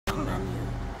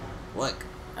Look.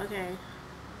 Okay.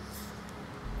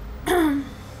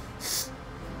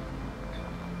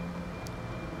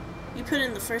 You put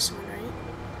in the first one, right?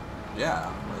 Yeah,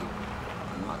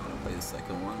 like, I'm not gonna play the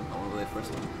second one. I wanna play the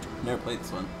first one. Never played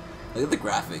this one. Look at the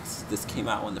graphics. This came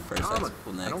out when the first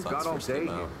when the Xbox first came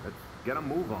out. Let's get a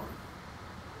move on.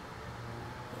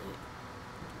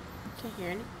 Can't hear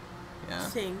anything. Yeah.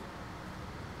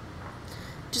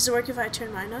 Does it work if I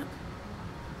turn mine up?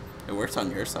 It works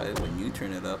on your side when you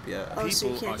turn it up, yeah. Oh, so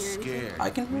you People are can't hear anything? scared. I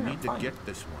can hear We it need to fine. get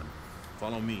this one.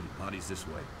 Follow me. Body's this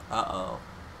way. Uh-oh.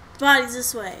 Body's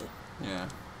this way. Yeah.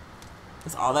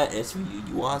 That's all that SVU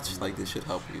you watch, like, this should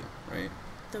help you, right?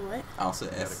 The what? Also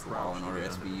S all in order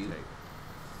SVU.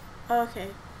 Oh, okay.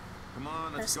 Come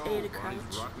on, let's Press go. A to Body's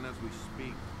crouch. rocking as we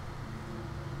speak.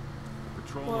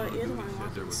 Patrolman Well, on you're the duty one said there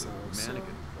walking was slow, a so...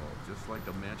 mannequin involved, just like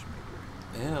the matchmaker.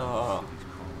 Ew. City's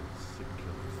calling sick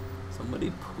killers.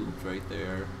 Somebody pooped right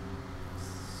there.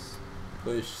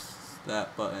 Push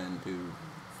that button to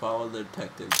follow the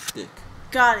detective's dick.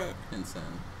 Got it. And send.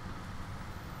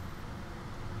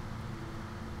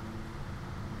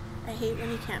 I hate when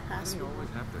you can't pass Why do me. they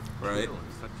always have to Right. kill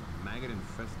in such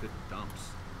maggot-infested dumps?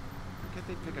 Why can't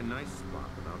they pick a nice spot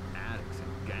without addicts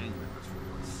and gang members for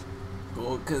once?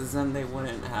 Well, because then they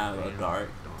wouldn't have a dark,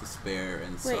 despair,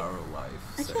 and Wait, sorrow life.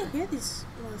 I So. can't hear these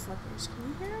motherfuckers. Can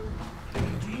you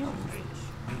hear them?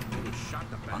 Shot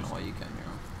the I don't know why you can't hear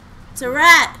them. It's a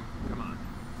rat! Come on.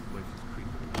 Place is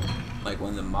creepy. Like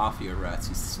when the mafia rats,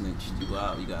 you snitched you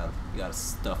out. You gotta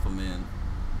stuff them in.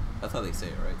 That's how they say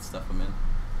it, right? Stuff them in.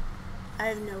 I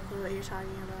have no clue what you're talking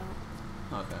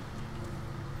about. Okay.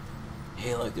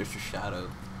 Hey, look, there's your shadow.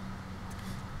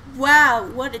 Wow,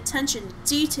 what attention to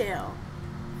detail.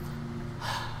 I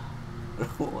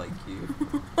don't like you.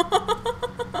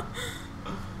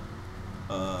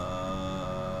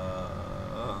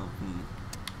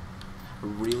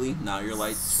 Really? Now your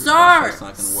light flashlight's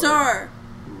not gonna work? Sir!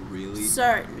 Really?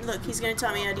 Sir, look, he's gonna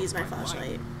tell me how to use my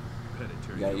flashlight.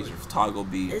 You gotta use your toggle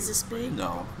B. Is this B?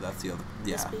 No, that's the other.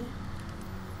 Yeah. This B?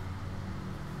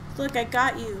 Look, I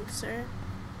got you, sir.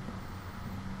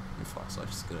 Your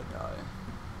flashlight's just gonna die.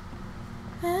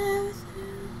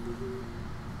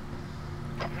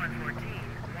 114,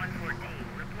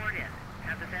 report in.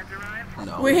 Have the feds arrived?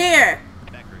 No. We're here!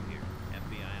 Becker here,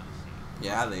 FBI on the scene.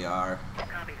 Yeah, they are.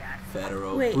 Copy that.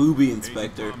 Federal Wait. booby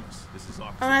inspector. This is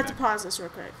I'm gonna have to pause this real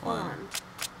quick. Hold Why? on.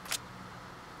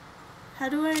 How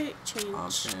do I change?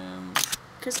 Option.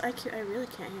 Because I really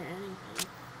can't hear anything.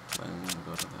 Then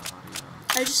go to the audio.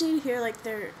 I just need to hear like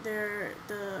the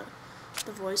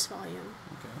voice volume.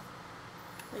 Okay.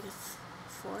 Like a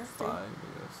 4? 5, I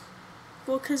guess.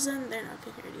 Well, because then they're not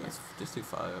gonna hear it yet. Let's just do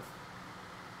 5. Okay.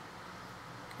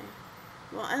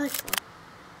 Well, I like 4.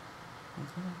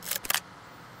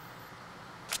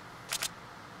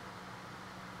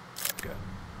 Okay.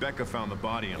 Becca found the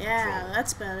body on Yeah, patrol.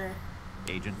 that's better.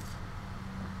 Agent.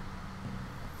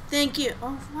 Thank you.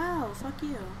 Oh, wow. Fuck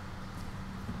you.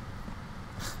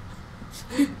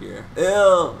 Here.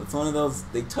 Ew! It's one of those,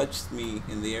 they touched me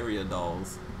in the area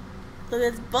dolls. Look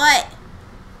at his butt.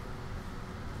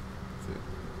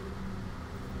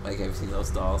 Like, have you seen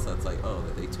those dolls that's like, oh,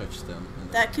 they touched them?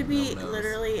 And That could be no one knows.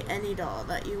 literally any doll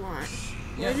that you want.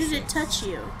 Yeah, Where did see. it touch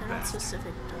you? They're not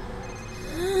specific dolls.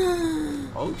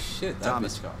 Oh shit, that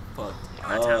Thomas. bitch got fucked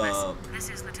Hello, up. Thomas.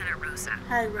 This is Lieutenant Rosa.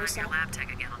 Hi, I'm Rosa. your lab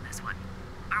tech again on this one.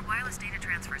 Our wireless data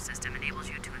transfer system enables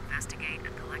you to investigate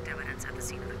and collect evidence at the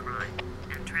scene of the crime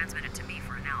and transmit it to me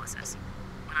for analysis.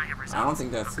 When I have results, I don't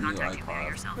think that's the I'll new contact you via iPod.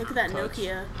 your cell Look at phone. that Touch.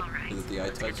 Nokia. All right. Is it the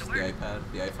let's get iTouch, to the work. iPad,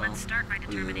 the iPhone? Let's start by What is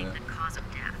determining it? the cause of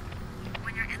death.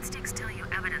 When your instincts tell you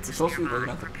evidence You're is supposed to be nearby,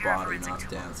 looking at the prepare a body, forensic not tool.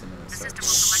 dancing in a The system circle.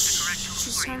 will select the correct tool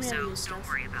She's for you, telling me how to so use don't stuff.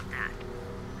 worry about that.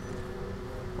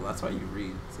 Well, that's why you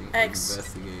read. See, you X.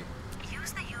 investigate.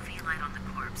 Use the UV light on the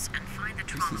corpse and find the You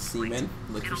trauma see point. semen?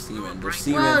 Look for It'll glow semen. There's bright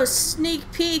semen. Whoa,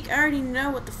 sneak peek. I already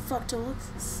know what the fuck to look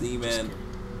for. Just Semen. kidding.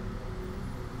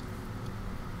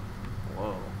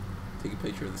 Whoa. Take a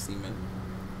picture of the semen.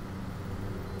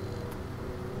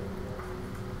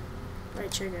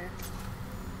 Right trigger.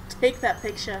 Take that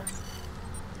picture.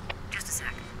 Just a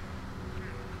sec.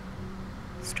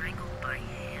 Strangled by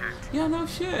hand. Yeah, no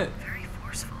shit. Very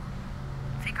forceful.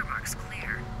 Finger marks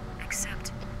clear,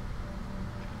 except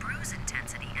bruise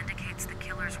intensity indicates the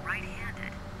killer's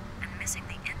right-handed and missing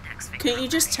the index finger. Can't you on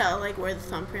just the tell like where the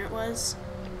thumbprint was?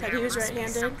 That he There was must be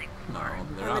right-handed? something No, more.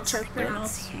 they're On the not. choke They're print? not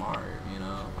smart. You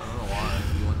know. I don't know why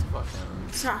you went to fucking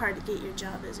It's not hard to get your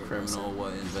job, is it? criminal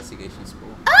investigation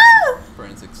school, Oh!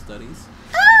 forensic studies.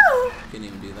 Oh! Can't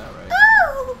even do that right.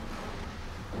 Oh!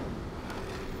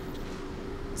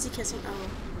 Is he kissing? Oh.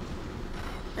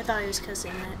 I thought he was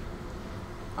kissing it.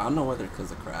 I don't know whether because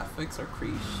the graphics are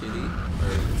pretty shitty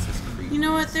or it's just creepy. You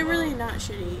know what? as They're well. really not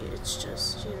shitty. It's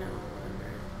just, you know,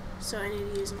 whatever. So I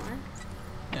need to use more.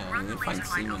 Yeah, I Run mean, the you find laser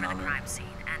light semen over the on her. crime scene,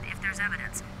 and if there's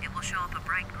evidence, it will show up a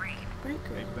bright green. Bright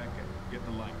Hey, green. Becca, get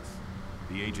the lights.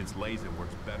 The agent's laser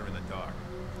works better in the dark.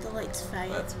 The light's faggot.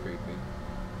 That's creepy.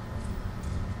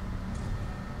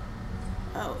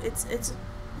 Oh, it's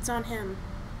on him.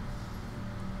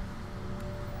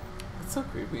 It's so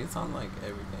creepy. It's on like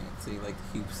everything. See, like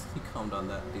he combed on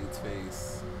that dude's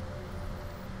face.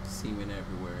 Semen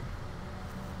everywhere.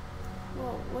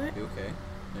 Whoa, what? You okay?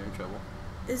 You're in trouble.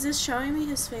 Is this showing me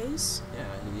his face? Yeah,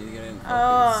 you need to get in focus.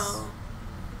 Oh.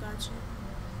 Gotcha.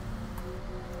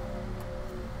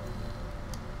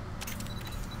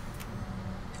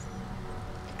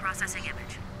 Processing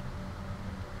image.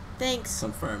 Thanks.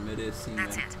 Confirm it is semen.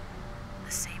 That's it.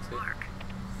 The same mark.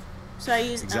 So I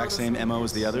use Exact L to same MO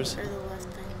as the focus, others? Or the left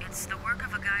thing. It's the work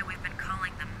of a guy we've been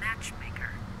calling the matchmaker.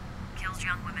 Kills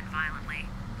young women violently,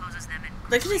 poses them in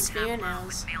Look at his grisly tableau fingernails.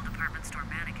 with male department store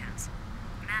mannequins.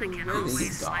 Mannequin really? always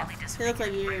He's slightly goth. They look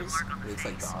like disfigured by a yours. mark on the Looks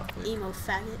like face. gothic. Emo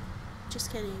faggot.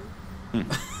 Just kidding.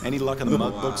 Any luck on the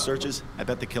mug Wow. book searches? I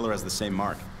bet the killer has the same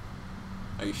mark.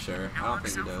 Are you sure? I No don't luck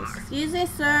think he so does. far. Excuse me,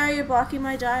 sir. You're blocking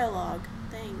my dialogue.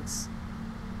 Thanks.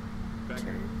 Becca,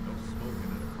 Sure. no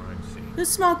smoking at a crime scene. Who's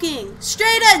smoking?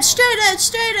 Straight edge, straight edge,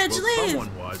 straight edge, Well, leave!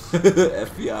 someone was.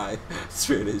 FBI,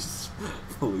 straight edge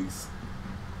police.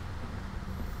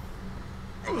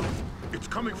 It's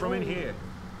coming from in here.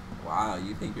 Wow,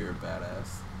 you think you're a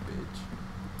badass, bitch.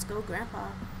 Let's go, Grandpa.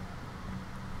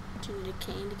 Do you need a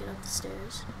cane to get up the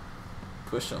stairs?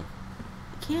 Push him.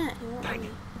 I can't. He won't let Dang me.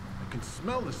 it. I can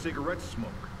smell the cigarette smoke.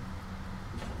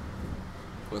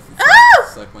 What's it Ah!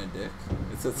 say? Suck my dick.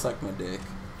 It said suck my dick.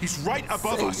 He's right above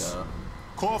There you us. go.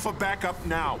 Call for backup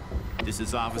now. This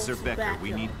is Officer Call for Becker. We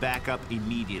backup. need backup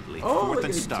immediately. Oh, Fourth look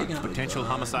and at him start. taking out a Potential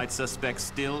gun. homicide suspect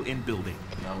still in building.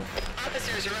 No.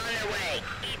 Officers are on their way.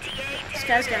 This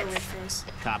guy's got a weird face.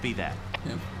 Copy that.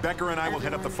 Him. Becker and I will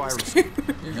head up the Everyone firing is- scene.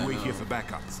 Yeah, You wait I here know. for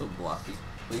backup. So blocky.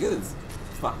 Look at his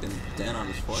fucking dent on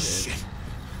his forehead. Shit.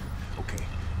 Okay,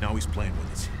 now he's playing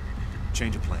with us.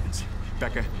 Change of plans.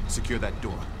 Becca, secure that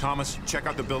door. Thomas, check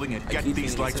out the building and I get keep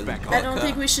these thinking lights it back says on. I don't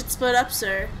think we should split up,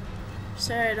 sir.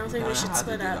 Sir, I don't think we Kinda should had to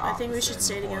split do the up. I think we opposite should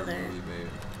stay in a horror together. movie,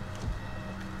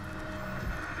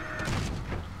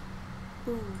 babe.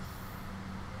 Ooh.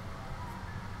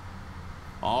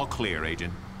 All clear,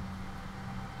 Agent.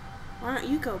 Why don't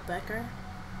you go, Becker?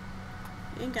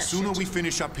 You ain't got Sooner shit we to-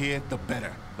 finish up here, the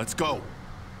better. Let's go.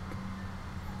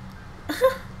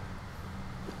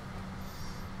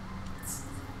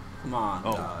 Come on,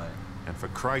 Oh. guy. And for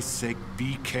Christ's sake,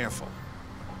 be careful.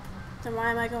 Then why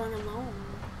am I going alone?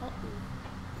 Uh-oh.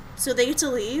 So they get to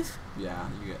leave? Yeah,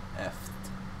 you get effed.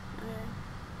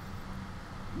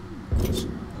 Okay.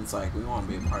 It's like, we want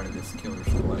to be a part of this killer's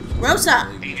collection. Rosa!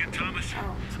 Really be- Agent Thomas,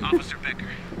 Oh. Officer Becker.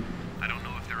 I don't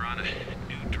know if they're on a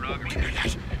new drug or...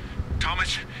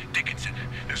 Thomas, Dickinson,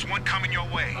 there's one coming your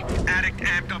way. Addict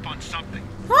amped up on something.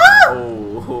 Woo!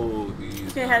 Oh,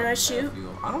 he's Okay, how do I gonna shoot? F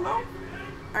you. I don't know.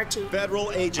 RT.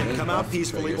 Federal agent, come out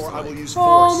peacefully or I will use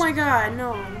Oh force. my god,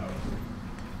 no. On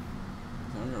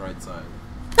your right side.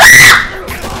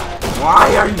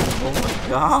 Why are you? Oh my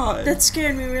god. That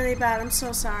scared me really bad. I'm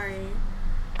so sorry.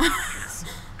 My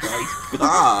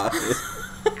god.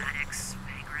 Addicts,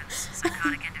 vagrants,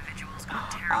 psychotic individuals gone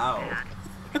terribly Ow. bad.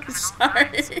 I'm Becoming sorry.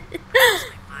 mostly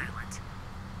violent.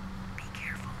 Be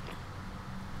careful.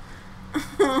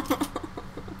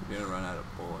 You're gonna run out of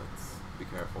bullets. Be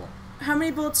careful. How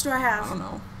many bullets do I I have? don't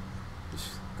know.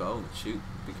 Just go, shoot.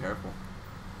 Be careful.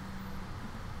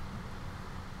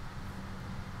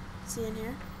 Is he in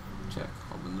here? Check.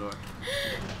 Open the door.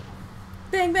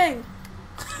 Bang, bang.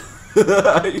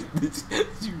 Did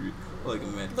you like a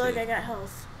med Look, I kit? got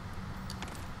health.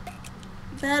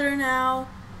 Better now.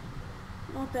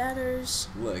 No batters.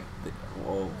 Look.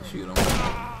 Whoa, shoot him.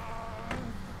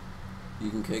 You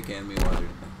can kick enemy while you're...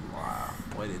 Wow.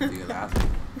 Why did you do that?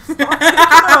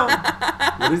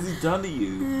 What has he done to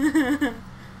you?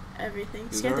 Everything.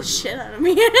 He's Scared the already- shit out of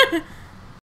me.